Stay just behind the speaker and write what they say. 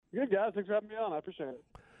Good, guys. Thanks for having me on. I appreciate it.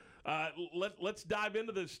 Let's dive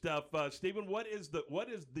into this stuff, Stephen. What is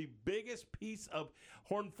the biggest piece of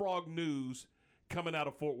Horned Frog news coming out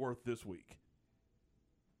of Fort Worth this week?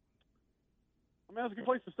 I mean, that's a good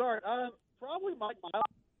place to start. Probably Mike Miles.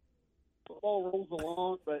 Football rolls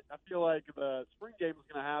along, but I feel like the spring game is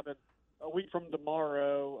going to happen a week from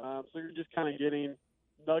tomorrow. So you're just kind of getting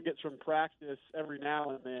nuggets from practice every now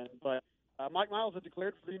and then. But Mike Miles had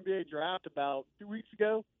declared for the NBA draft about 2 weeks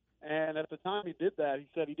ago. And at the time he did that, he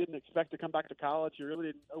said he didn't expect to come back to college. He really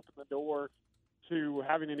didn't open the door to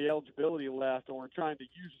having any eligibility left, or trying to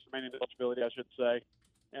use his remaining eligibility, I should say.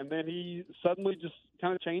 And then he suddenly just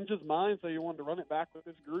kind of changed his mind, so he wanted to run it back with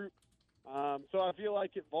this group. So I feel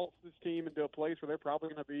like it vaults this team into a place where they're probably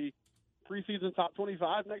going to be preseason top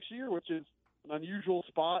 25 next year, which is an unusual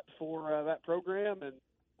spot for that program. And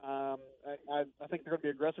I think they're going to be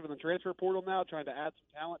aggressive in the transfer portal now, trying to add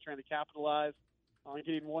some talent, trying to capitalize on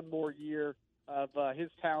getting one more year of his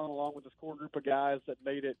talent along with this core group of guys that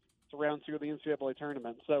made it to round 2 of the NCAA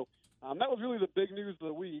tournament. So that was really the big news of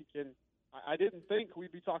the week. And I didn't think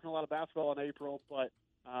we'd be talking a lot of basketball in April, but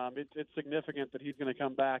it's significant that he's going to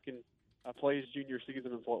come back and play his junior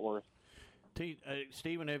season in Fort Worth.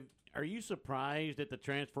 Stephen, are you surprised that the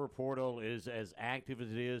transfer portal is as active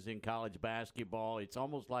as it is in college basketball? It's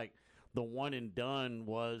almost like the one and done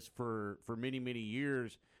was for many, many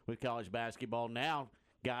years with college basketball. Now,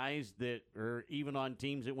 guys that are even on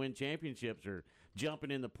teams that win championships are jumping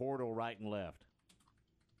in the portal right and left.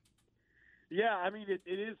 Yeah, I mean, it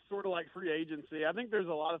is sort of like free agency. I think there's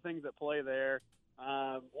a lot of things at play there.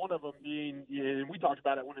 One of them being, and we talked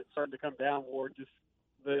about it when it started to come downward, just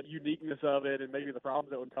the uniqueness of it and maybe the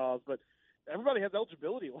problems it would cause. But everybody has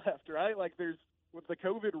eligibility left, right? Like with the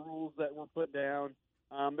COVID rules that were put down,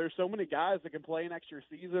 there's so many guys that can play an extra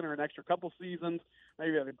season or an extra couple seasons.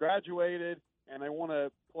 Maybe they've graduated and they want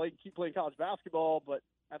to keep playing college basketball, but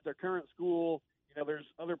at their current school, there's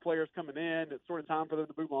other players coming in. It's sort of time for them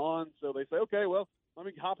to move on. So they say, okay, well, let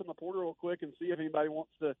me hop in the portal real quick and see if anybody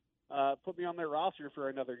wants to put me on their roster for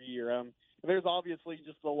another year. There's obviously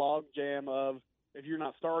just the log jam of if you're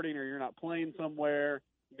not starting or you're not playing somewhere,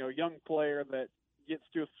 a young player that gets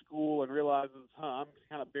to a school and realizes, I'm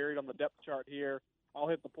kind of buried on the depth chart here, I'll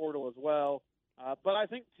hit the portal as well. But I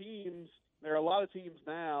think there are a lot of teams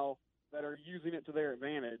now that are using it to their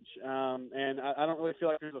advantage. And I don't really feel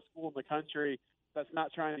like there's a school in the country that's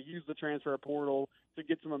not trying to use the transfer portal to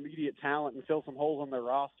get some immediate talent and fill some holes on their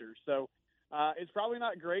roster. So it's probably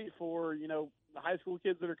not great for, the high school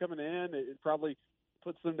kids that are coming in. It probably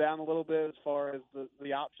puts them down a little bit as far as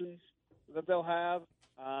the options that they'll have.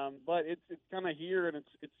 But it's kind of here, and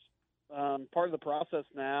it's part of the process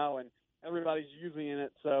now, and everybody's using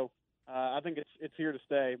it. So I think it's here to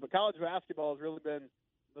stay. But college basketball has really been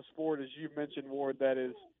the sport, as you mentioned, Ward, that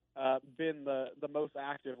has been the most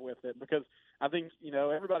active with it, because I think,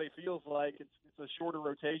 everybody feels like it's a shorter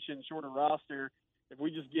rotation, shorter roster. If we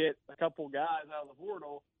just get a couple guys out of the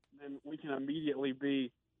portal, then we can immediately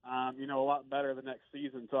be, a lot better the next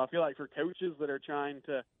season. So I feel like for coaches that are trying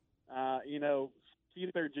to,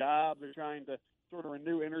 keep their jobs, they're trying to sort of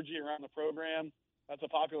renew energy around the program, that's a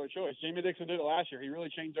popular choice. Jamie Dixon did it last year. He really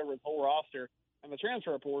changed over his whole roster and the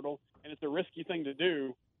transfer portal, and it's a risky thing to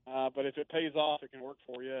do. But if it pays off, it can work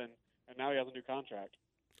for you, and now he has a new contract.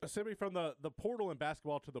 Simply from the portal in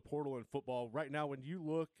basketball to the portal in football, right now when you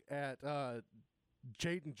look at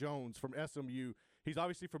Jayden Jones from SMU, he's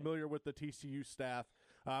obviously familiar with the TCU staff,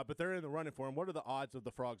 but they're in the running for him. What are the odds of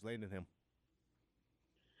the Frogs landing him?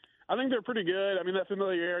 I think they're pretty good. I mean, that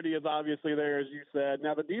familiarity is obviously there, as you said.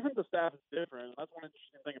 Now, the defensive staff is different. That's one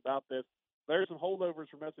interesting thing about this. There's some holdovers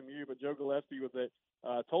from SMU, but Joe Gillespie was at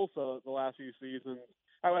Tulsa the last few seasons.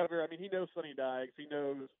 However, I mean, he knows Sonny Dykes. He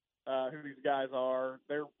knows who these guys are.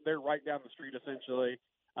 They're right down the street, essentially.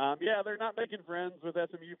 They're not making friends with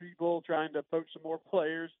SMU people, trying to poach some more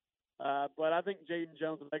players. But I think Jayden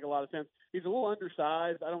Jones would make a lot of sense. He's a little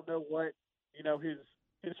undersized. I don't know what,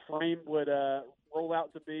 his frame would roll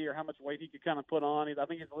out to be, or how much weight he could kind of put on. I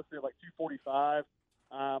think he's listed at like 245,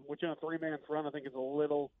 which in a three-man front I think is a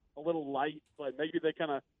little light, but maybe they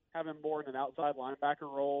kind of have him more in an outside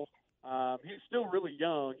linebacker role. He's still really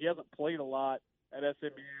young. He hasn't played a lot at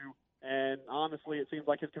SMU, and honestly, it seems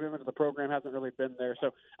like his commitment to the program hasn't really been there.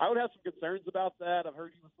 So I would have some concerns about that. I've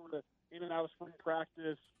heard he was sort of in and out of spring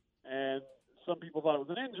practice, and some people thought it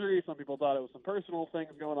was an injury. Some people thought it was some personal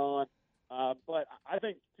things going on. But I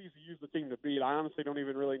think TCU's the team to beat. I honestly don't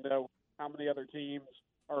even really know how many other teams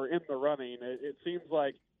are in the running. It seems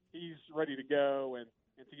like he's ready to go, and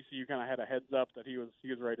TCU kind of had a heads up that he was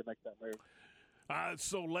ready to make that move.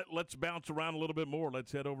 So let's bounce around a little bit more.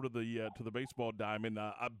 Let's head over to the baseball diamond.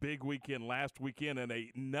 A big weekend last weekend and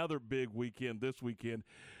another big weekend this weekend.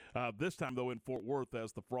 This time, though, in Fort Worth,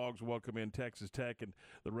 as the Frogs welcome in Texas Tech, and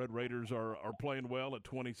the Red Raiders are playing well at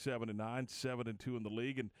 27-9, 7-2 in the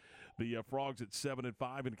league, and the Frogs at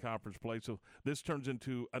 7-5 in conference play. So this turns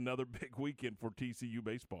into another big weekend for TCU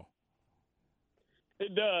baseball.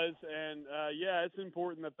 It does, and it's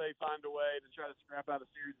important that they find a way to try to scrap out a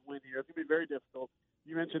series win here. It's going to be very difficult.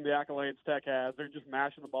 You mentioned the accolades Tech has. They're just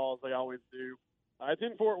mashing the ball as they always do. It's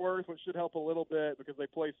in Fort Worth, which should help a little bit because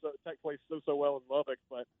Tech plays so well in Lubbock.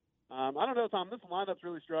 But I don't know, Tom. This lineup's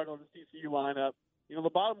really struggling. This TCU lineup. The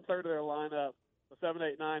bottom third of their lineup, the 7,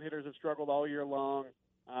 8, 9 hitters have struggled all year long.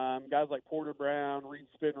 Guys like Porter Brown, Reed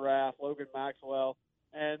Spinrath, Logan Maxwell,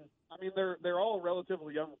 and they're all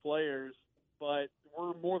relatively young players. But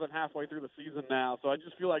we're more than halfway through the season now, so I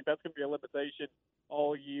just feel like that's going to be a limitation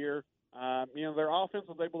all year. Their offense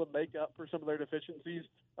was able to make up for some of their deficiencies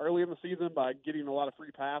early in the season by getting a lot of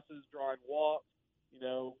free passes, drawing walks,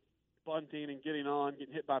 bunting and getting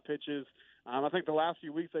hit by pitches. I think the last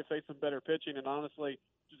few weeks they faced some better pitching, and honestly,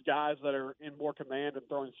 just guys that are in more command and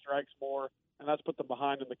throwing strikes more, and that's put them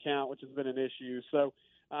behind in the count, which has been an issue. So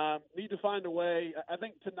need to find a way. I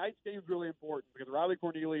think tonight's game is really important because Riley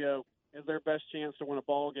Cornelio is their best chance to win a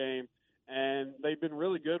ball game, and they've been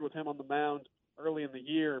really good with him on the mound early in the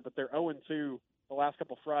year, but they're 0-2 the last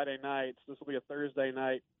couple Friday nights. This will be a Thursday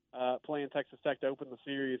night playing Texas Tech to open the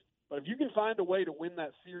series. But if you can find a way to win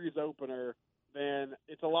that series opener, then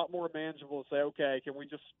it's a lot more manageable to say, okay, can we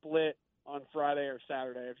just split on Friday or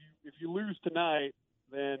Saturday? If you lose tonight,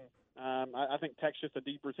 then I think Tech's just a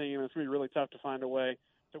deeper team, and it's going to be really tough to find a way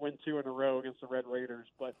to win 2 in a row against the Red Raiders.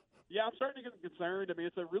 But yeah, I'm starting to get concerned.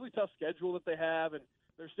 It's a really tough schedule that they have, and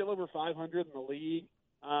they're still over 500 in the league.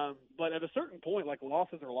 But at a certain point,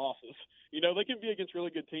 losses are losses. They can be against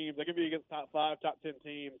really good teams. They can be against top 5, top 10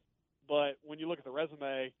 teams. But when you look at the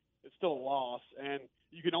resume, it's still a loss. And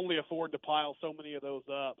you can only afford to pile so many of those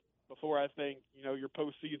up before I think, your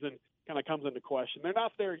postseason kind of comes into question. They're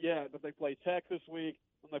not there yet, but they play Tech this week,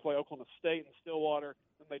 and they play Oklahoma State and Stillwater,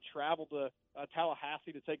 and they travel to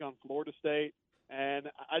Tallahassee to take on Florida State. And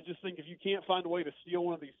I just think if you can't find a way to steal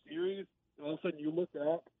one of these series, and all of a sudden you look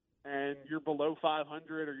up and you're below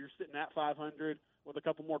 500 or you're sitting at 500 with a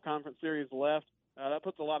couple more conference series left, that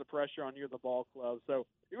puts a lot of pressure on you as a ball club. So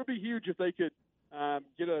it would be huge if they could or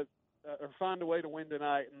find a way to win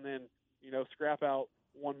tonight and then, scrap out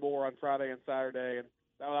one more on Friday and Saturday. And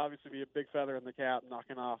that would obviously be a big feather in the cap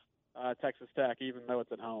knocking off Texas Tech, even though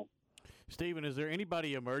it's at home. Stephen, is there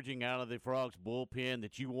anybody emerging out of the Frogs bullpen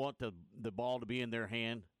that you want the ball to be in their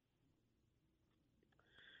hand?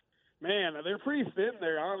 Man, they're pretty thin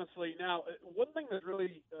there, honestly. Now, one thing that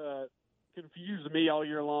really confused me all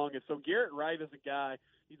year long is, so Garrett Wright is a guy,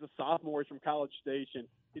 he's a sophomore, he's from College Station.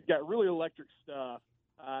 He's got really electric stuff.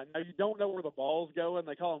 Now, you don't know where the ball's going.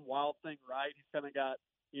 They call him Wild Thing Wright. He's kind of got,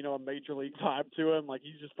 a major league vibe to him. Like,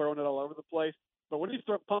 he's just throwing it all over the place. But when he's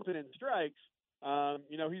pumping in strikes,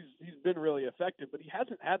 he's been really effective, but he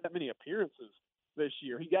hasn't had that many appearances this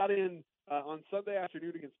year. He got in on Sunday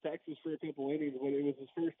afternoon against Texas for a couple innings when it was his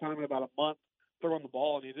first time in about a month throwing the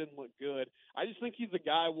ball, and he didn't look good. I just think he's a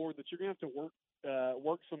guy, Ward, that you're going to have to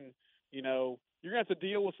work some, you're going to have to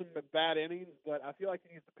deal with some bad innings, but I feel like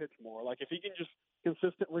he needs to pitch more. Like, if he can just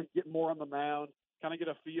consistently get more on the mound, kind of get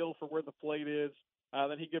a feel for where the plate is,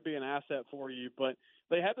 then he could be an asset for you. But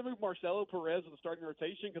they had to move Marcelo Perez to the starting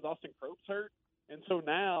rotation because Austin Crope's hurt. And so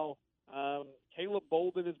now Caleb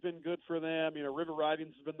Bolden has been good for them. River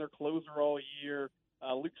Ridings has been their closer all year.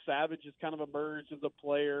 Luke Savage has kind of emerged as a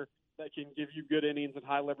player that can give you good innings in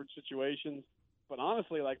high-leverage situations. But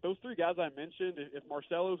honestly, those three guys I mentioned, if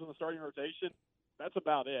Marcelo's in the starting rotation, that's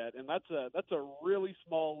about it. And that's a really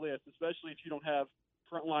small list, especially if you don't have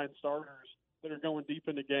frontline starters that are going deep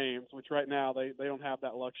into games, which right now they don't have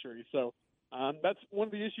that luxury. So that's one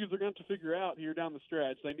of the issues they're going to have to figure out here down the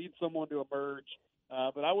stretch. They need someone to emerge.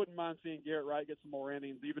 But I wouldn't mind seeing Garrett Wright get some more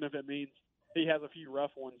innings, even if it means he has a few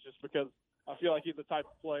rough ones, just because I feel like he's the type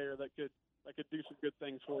of player that could do some good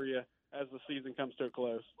things for you as the season comes to a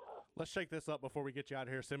close. Let's shake this up before we get you out of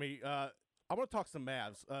here, Simi. I want to talk some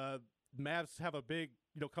Mavs. Mavs have a big,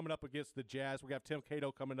 coming up against the Jazz. We have Tim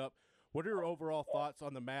Cato coming up. What are your overall thoughts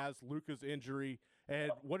on the Mavs, Luka's injury,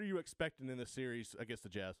 and what are you expecting in this series against the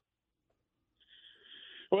Jazz?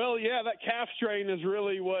 Well, yeah, that calf strain is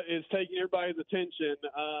really what is taking everybody's attention.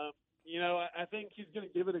 I think he's going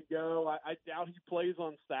to give it a go. I doubt he plays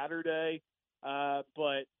on Saturday,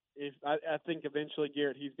 but I think eventually,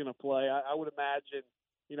 Garrett, he's going to play. I would imagine,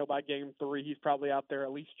 by Game 3, he's probably out there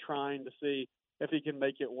at least trying to see if he can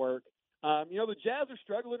make it work. The Jazz are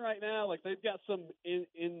struggling right now. Like, they've got some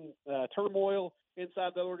in turmoil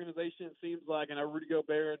inside the organization, it seems like. And Rudy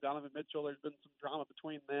Gobert and Donovan Mitchell, there's been some drama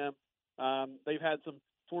between them. They've had some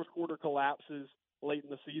fourth-quarter collapses late in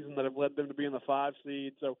the season that have led them to be in the 5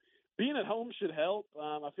 seed. So being at home should help.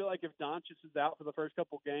 I feel like if Doncic is out for the first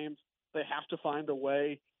couple games, they have to find a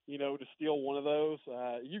way, to steal one of those.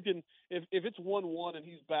 You can, if it's 1-1 and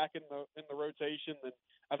he's back in the rotation, then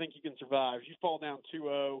I think you can survive. If you fall down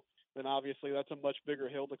 2-0, then obviously that's a much bigger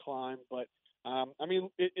hill to climb. But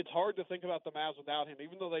it's hard to think about the Mavs without him,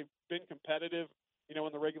 even though they've been competitive, in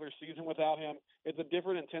the regular season without him. It's a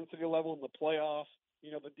different intensity level in the playoffs.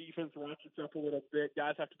 The defense ratchets up a little bit.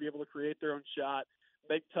 Guys have to be able to create their own shot,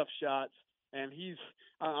 make tough shots. And he's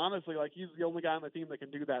honestly, he's the only guy on the team that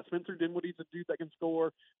can do that. Spencer Dinwiddie's a dude that can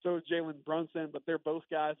score. So is Jalen Brunson, but they're both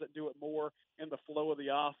guys that do it more in the flow of the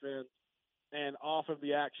offense and off of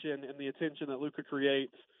the action and the attention that Luka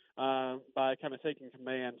creates by kind of taking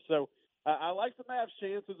command. So I like the Mavs'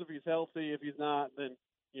 chances if he's healthy. If he's not, then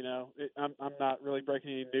I'm not really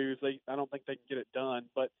breaking any news. I don't think they can get it done.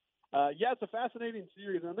 But it's a fascinating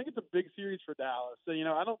series, and I think it's a big series for Dallas. So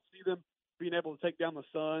I don't see them being able to take down the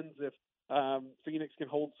Suns if Phoenix can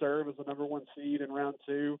hold serve as the number 1 seed in round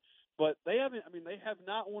 2. But they have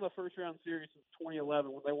not won a first-round series since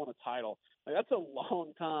 2011 when they won a title. That's a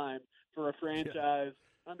long time for a franchise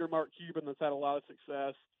under Mark Cuban that's had a lot of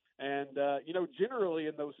success. And, generally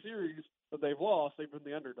in those series that they've lost, they've been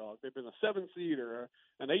the underdog. They've been a 7 seed or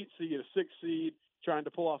an 8 seed, a 6 seed, trying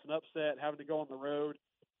to pull off an upset, having to go on the road.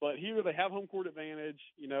 But here they have home court advantage.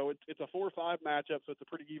 It's a 4-5 matchup, so it's a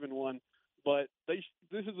pretty even one. But this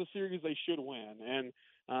is a series they should win. And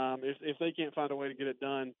if they can't find a way to get it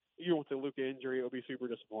done, even with the Luka injury, it'll be super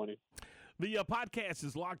disappointing. The podcast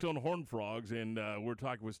is Locked on Horned Frogs, and we're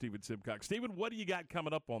talking with Stephen Simcox. Stephen, what do you got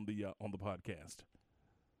coming up on the podcast?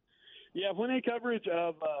 Yeah, plenty of coverage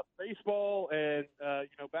of baseball and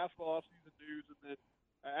basketball offseason news, and then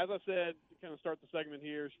as I said, to kind of start the segment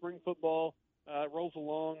here, spring football rolls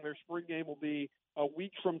along. Their spring game will be a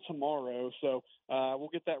week from tomorrow, so we'll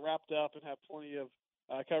get that wrapped up and have plenty of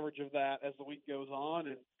coverage of that as the week goes on.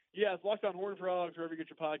 And it's Locked on Horned Frogs wherever you get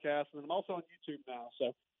your podcast, and I'm also on YouTube now.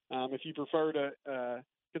 So if you prefer to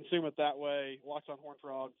consume it that way, Locked on Horned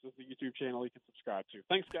Frogs is the YouTube channel you can subscribe to.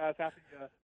 Thanks, guys. Happy